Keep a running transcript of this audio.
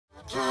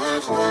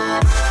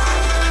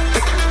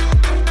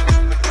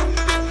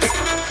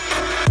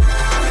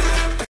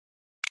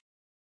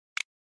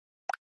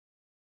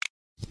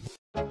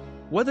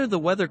Whether the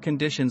weather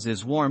conditions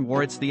is warm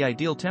or it's the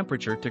ideal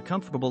temperature to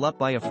comfortable up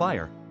by a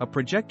fire, a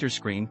projector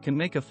screen can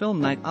make a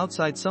film night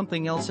outside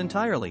something else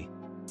entirely.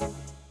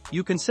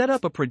 You can set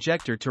up a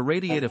projector to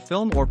radiate a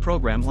film or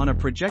program on a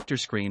projector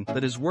screen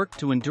that is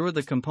worked to endure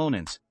the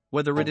components,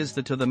 whether it is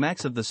to the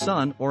max of the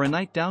sun or a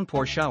night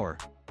downpour shower.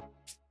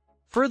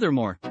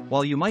 Furthermore,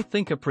 while you might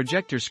think a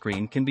projector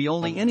screen can be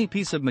only any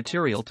piece of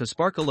material to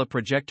sparkle a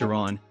projector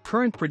on,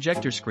 current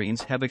projector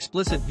screens have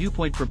explicit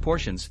viewpoint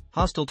proportions,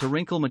 hostile to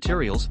wrinkle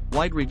materials,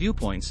 wide review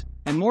points,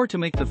 and more to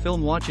make the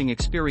film watching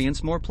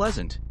experience more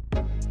pleasant.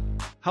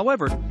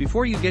 However,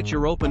 before you get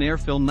your open-air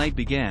film night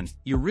began,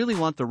 you really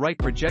want the right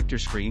projector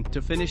screen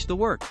to finish the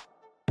work.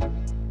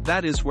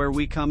 That is where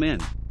we come in.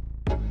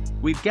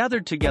 We've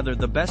gathered together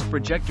the best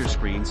projector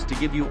screens to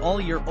give you all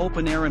your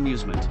open-air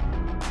amusement.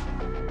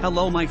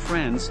 Hello my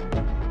friends.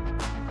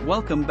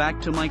 Welcome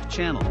back to my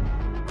channel.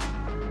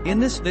 In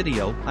this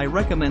video, I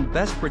recommend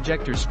best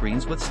projector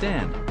screens with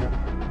stand.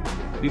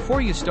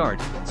 Before you start,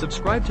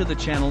 subscribe to the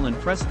channel and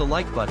press the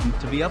like button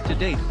to be up to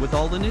date with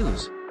all the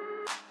news.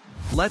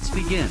 Let's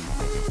begin.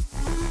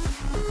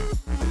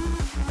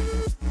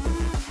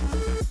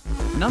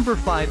 Number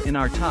 5 in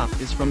our top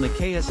is from the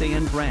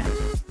KSAN brand.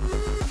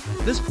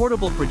 This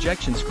portable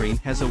projection screen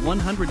has a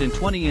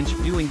 120-inch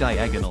viewing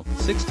diagonal,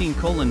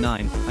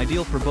 16:9,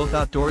 ideal for both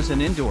outdoors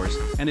and indoors,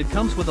 and it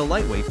comes with a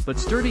lightweight but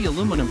sturdy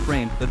aluminum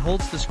frame that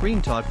holds the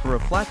screen taut for a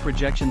flat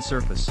projection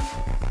surface.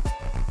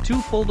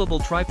 Two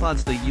foldable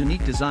tripods. The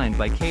unique design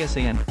by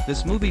KSAN,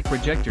 this movie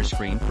projector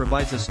screen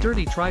provides a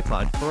sturdy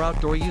tripod for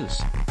outdoor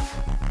use.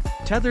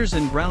 Tethers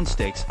and ground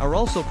stakes are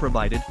also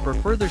provided for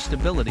further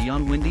stability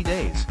on windy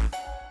days.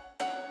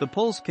 The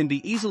poles can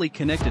be easily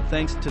connected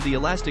thanks to the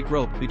elastic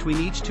rope between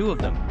each two of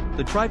them.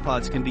 The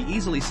tripods can be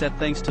easily set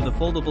thanks to the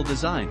foldable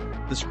design.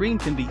 The screen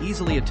can be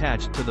easily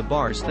attached to the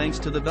bars thanks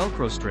to the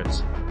Velcro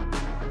strips.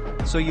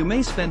 So you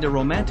may spend a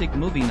romantic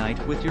movie night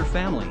with your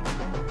family.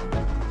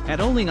 At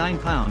only 9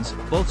 pounds,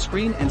 both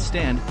screen and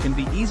stand can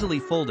be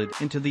easily folded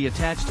into the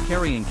attached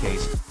carrying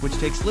case, which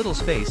takes little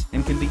space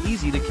and can be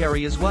easy to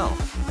carry as well.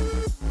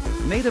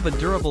 Made of a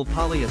durable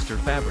polyester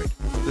fabric,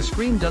 the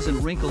screen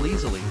doesn't wrinkle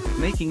easily,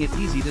 making it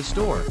easy to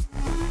store.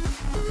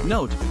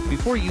 Note,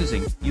 before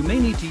using, you may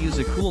need to use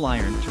a cool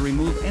iron to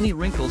remove any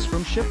wrinkles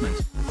from shipment.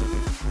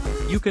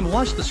 You can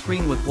wash the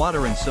screen with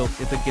water and soap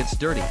if it gets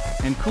dirty,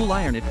 and cool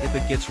iron it if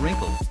it gets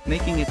wrinkled,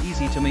 making it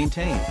easy to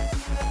maintain.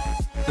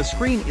 The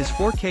screen is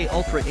 4K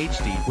Ultra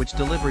HD, which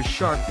delivers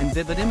sharp and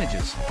vivid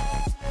images.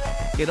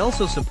 It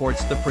also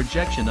supports the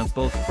projection of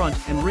both front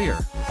and rear.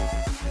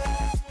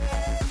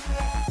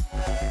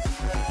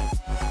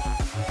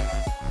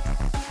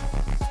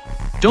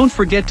 Don't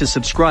forget to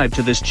subscribe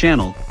to this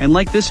channel and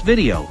like this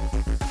video.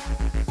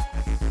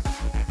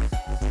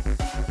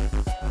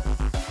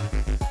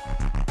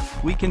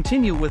 We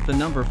continue with the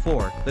number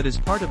 4 that is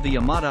part of the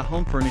Yamada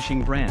home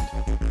furnishing brand.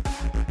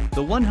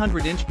 The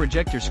 100-inch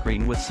projector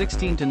screen with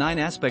 16:9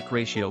 aspect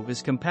ratio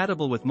is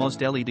compatible with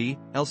most LED,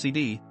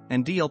 LCD,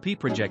 and DLP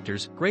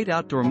projectors. Great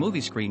outdoor movie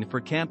screen for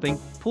camping,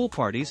 pool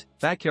parties,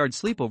 backyard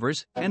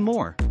sleepovers, and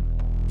more.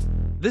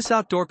 This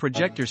outdoor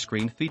projector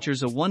screen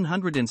features a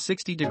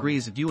 160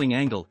 degrees viewing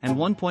angle and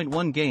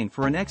 1.1 gain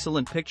for an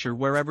excellent picture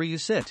wherever you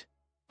sit.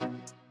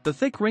 The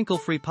thick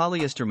wrinkle-free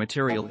polyester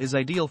material is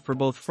ideal for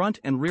both front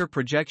and rear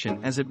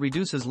projection as it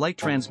reduces light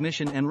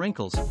transmission and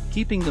wrinkles,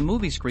 keeping the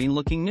movie screen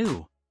looking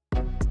new.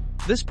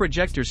 This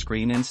projector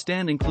screen and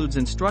stand includes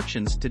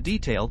instructions to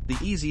detail the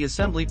easy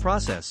assembly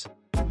process.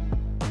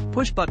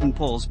 Push-button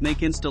poles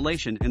make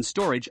installation and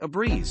storage a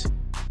breeze.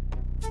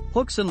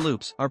 Hooks and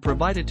loops are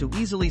provided to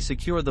easily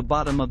secure the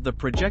bottom of the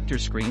projector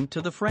screen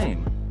to the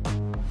frame.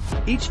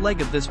 Each leg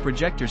of this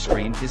projector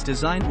screen is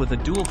designed with a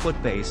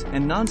dual-foot base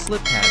and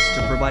non-slip pads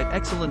to provide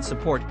excellent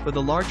support for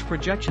the large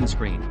projection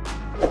screen.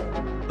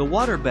 The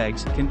water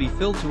bags can be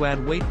filled to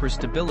add weight for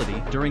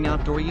stability during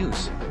outdoor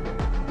use.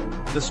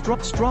 The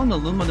strong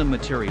aluminum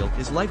material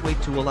is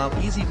lightweight to allow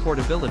easy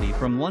portability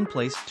from one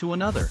place to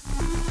another.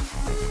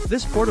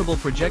 This portable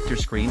projector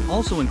screen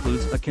also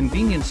includes a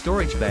convenient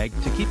storage bag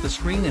to keep the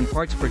screen and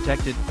parts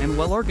protected and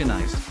well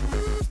organized.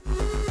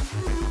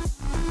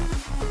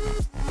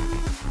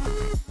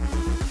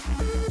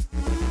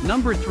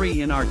 Number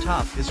 3 in our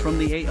top is from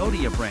the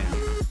Aodia brand.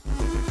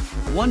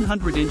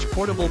 100-inch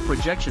portable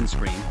projection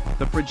screen.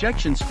 The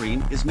projection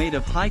screen is made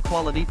of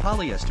high-quality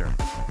polyester.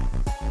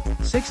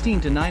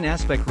 16:9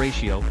 aspect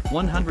ratio,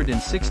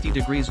 160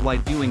 degrees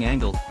wide viewing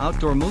angle,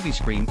 outdoor movie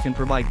screen can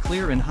provide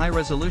clear and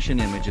high-resolution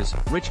images,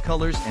 rich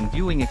colors and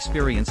viewing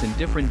experience in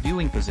different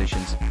viewing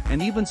positions,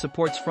 and even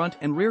supports front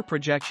and rear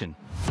projection.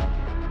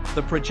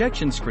 The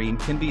projection screen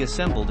can be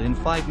assembled in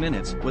 5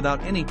 minutes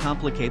without any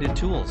complicated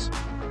tools.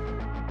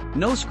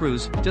 No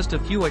screws, just a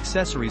few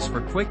accessories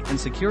for quick and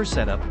secure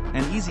setup,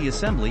 and easy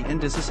assembly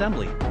and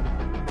disassembly.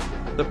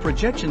 The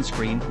projection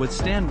screen with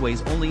stand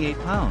weighs only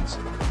 8 pounds.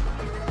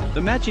 The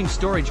matching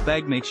storage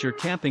bag makes your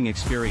camping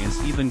experience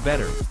even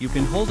better. You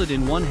can hold it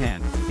in one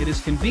hand, it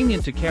is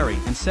convenient to carry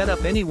and set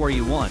up anywhere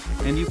you want,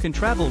 and you can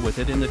travel with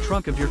it in the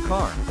trunk of your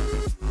car.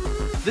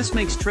 This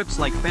makes trips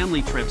like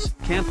family trips,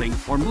 camping,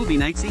 or movie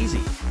nights easy.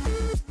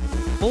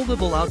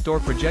 Foldable outdoor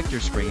projector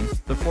screen,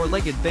 the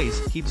four-legged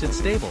base keeps it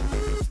stable.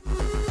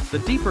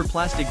 The deeper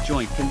plastic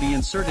joint can be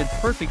inserted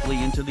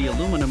perfectly into the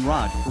aluminum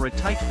rod for a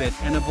tight fit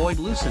and avoid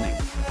loosening.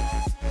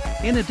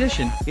 In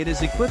addition, it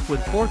is equipped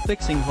with 4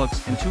 fixing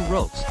hooks and 2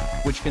 ropes,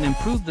 which can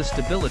improve the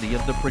stability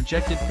of the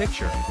projected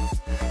picture.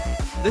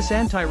 This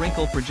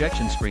anti-wrinkle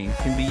projection screen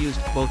can be used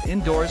both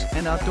indoors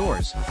and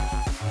outdoors,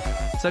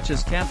 such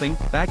as camping,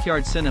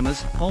 backyard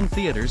cinemas, home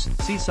theaters,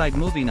 seaside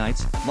movie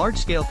nights,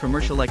 large-scale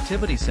commercial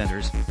activity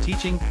centers,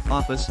 teaching,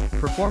 office,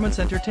 performance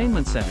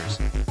entertainment centers.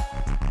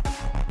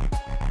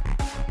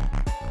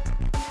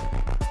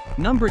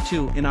 Number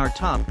 2 in our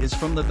top is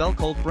from the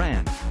Velcolt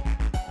brand.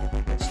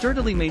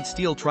 Sturdily made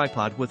steel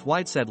tripod with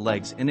wide-set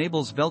legs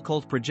enables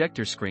Velcolt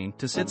projector screen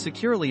to sit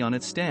securely on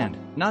its stand,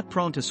 not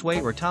prone to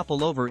sway or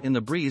topple over in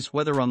the breeze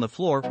whether on the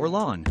floor or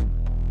lawn.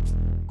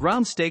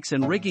 Ground stakes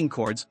and rigging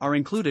cords are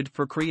included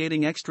for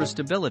creating extra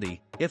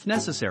stability, if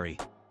necessary.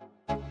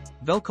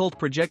 Velcolt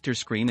projector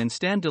screen and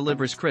stand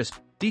delivers crisp,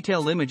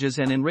 detailed images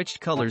and enriched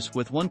colors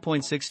with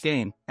 1.6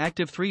 gain,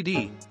 active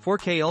 3D,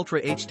 4K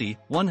Ultra HD,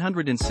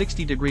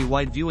 160-degree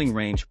wide viewing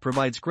range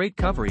provides great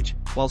coverage,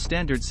 while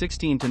standard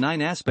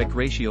 16:9 aspect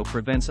ratio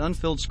prevents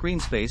unfilled screen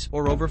space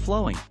or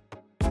overflowing.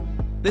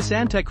 This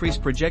anti-crease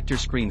projector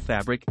screen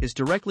fabric is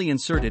directly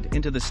inserted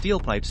into the steel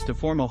pipes to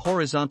form a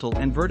horizontal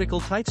and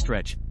vertical tight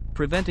stretch,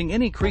 preventing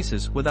any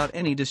creases without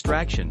any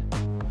distraction.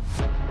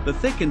 The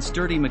thick and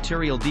sturdy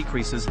material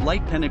decreases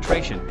light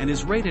penetration and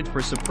is rated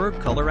for superb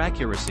color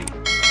accuracy.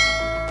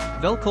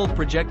 Velcolt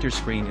projector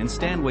screen and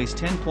stand weighs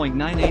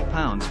 10.98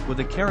 pounds with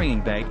a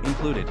carrying bag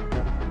included.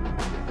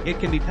 It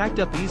can be packed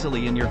up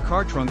easily in your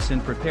car trunks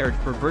and prepared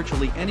for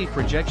virtually any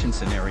projection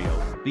scenario,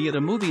 be it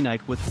a movie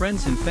night with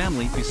friends and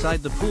family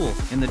beside the pool,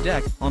 in the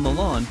deck, on the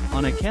lawn,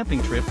 on a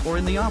camping trip or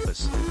in the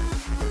office.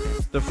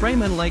 The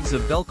frame and legs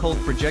of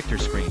Velcolt projector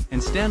screen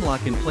and stand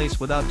lock in place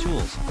without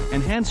tools,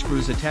 and hand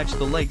screws attach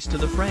the legs to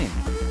the frame.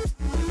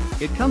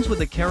 It comes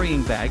with a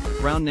carrying bag,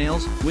 ground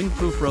nails,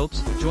 windproof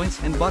ropes,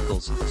 joints and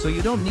buckles, so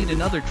you don't need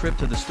another trip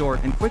to the store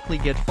and quickly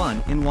get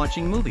fun in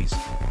watching movies.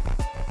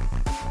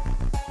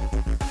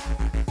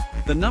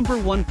 The number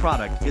 1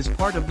 product is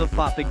part of the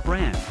PHOPIK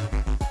brand.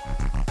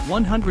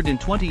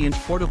 120-inch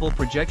portable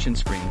projection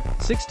screen,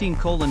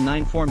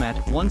 16:9 format,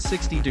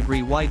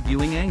 160-degree wide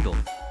viewing angle.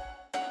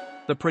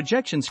 The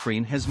projection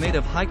screen has made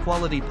of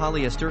high-quality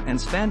polyester and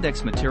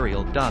spandex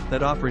material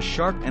that offers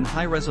sharp and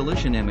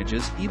high-resolution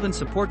images, even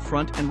support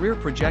front and rear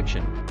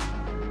projection.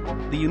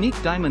 The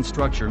unique diamond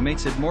structure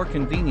makes it more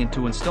convenient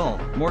to install,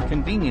 more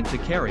convenient to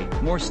carry,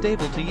 more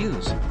stable to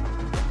use.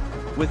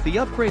 With the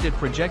upgraded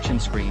projection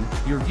screen,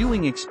 your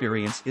viewing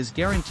experience is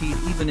guaranteed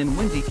even in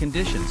windy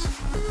conditions.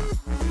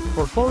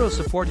 For photo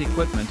support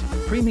equipment,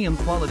 premium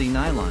quality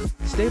nylon,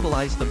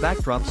 stabilize the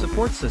backdrop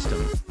support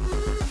system.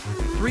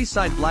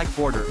 3-side black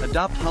border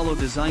adopt hollow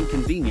design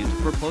convenient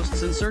for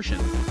posts insertion.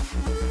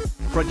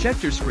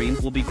 Projector screen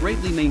will be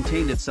greatly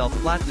maintained itself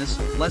flatness,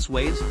 less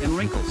waves and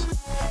wrinkles.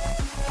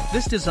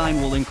 This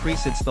design will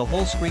increase the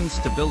whole screen's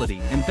stability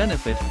and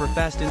benefit for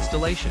fast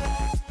installation.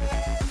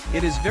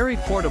 It is very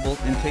portable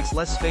and takes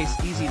less space,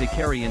 easy to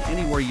carry in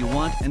anywhere you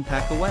want and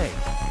pack away.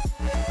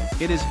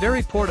 It is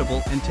very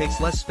portable and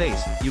takes less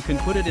space, you can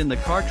put it in the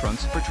car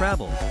trunks for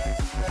travel.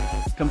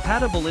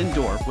 Compatible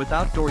indoor with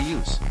outdoor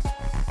use.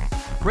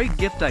 Great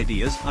gift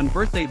ideas on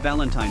birthday,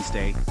 Valentine's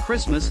Day,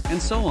 Christmas,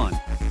 and so on.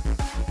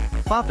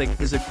 PHOPIK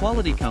is a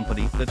quality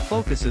company that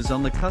focuses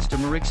on the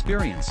customer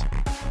experience.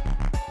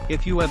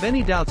 If you have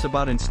any doubts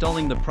about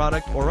installing the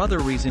product or other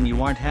reason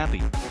you aren't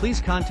happy, please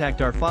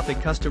contact our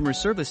PHOPIK customer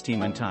service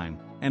team in time,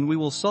 and we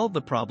will solve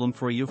the problem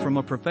for you from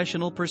a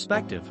professional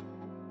perspective.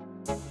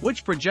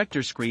 Which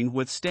projector screen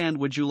with stand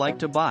would you like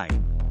to buy?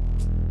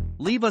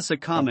 Leave us a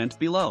comment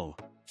below.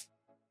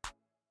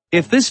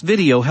 If this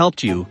video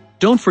helped you,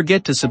 don't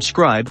forget to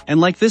subscribe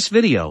and like this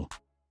video.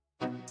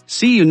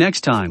 See you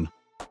next time.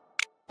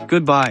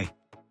 Goodbye.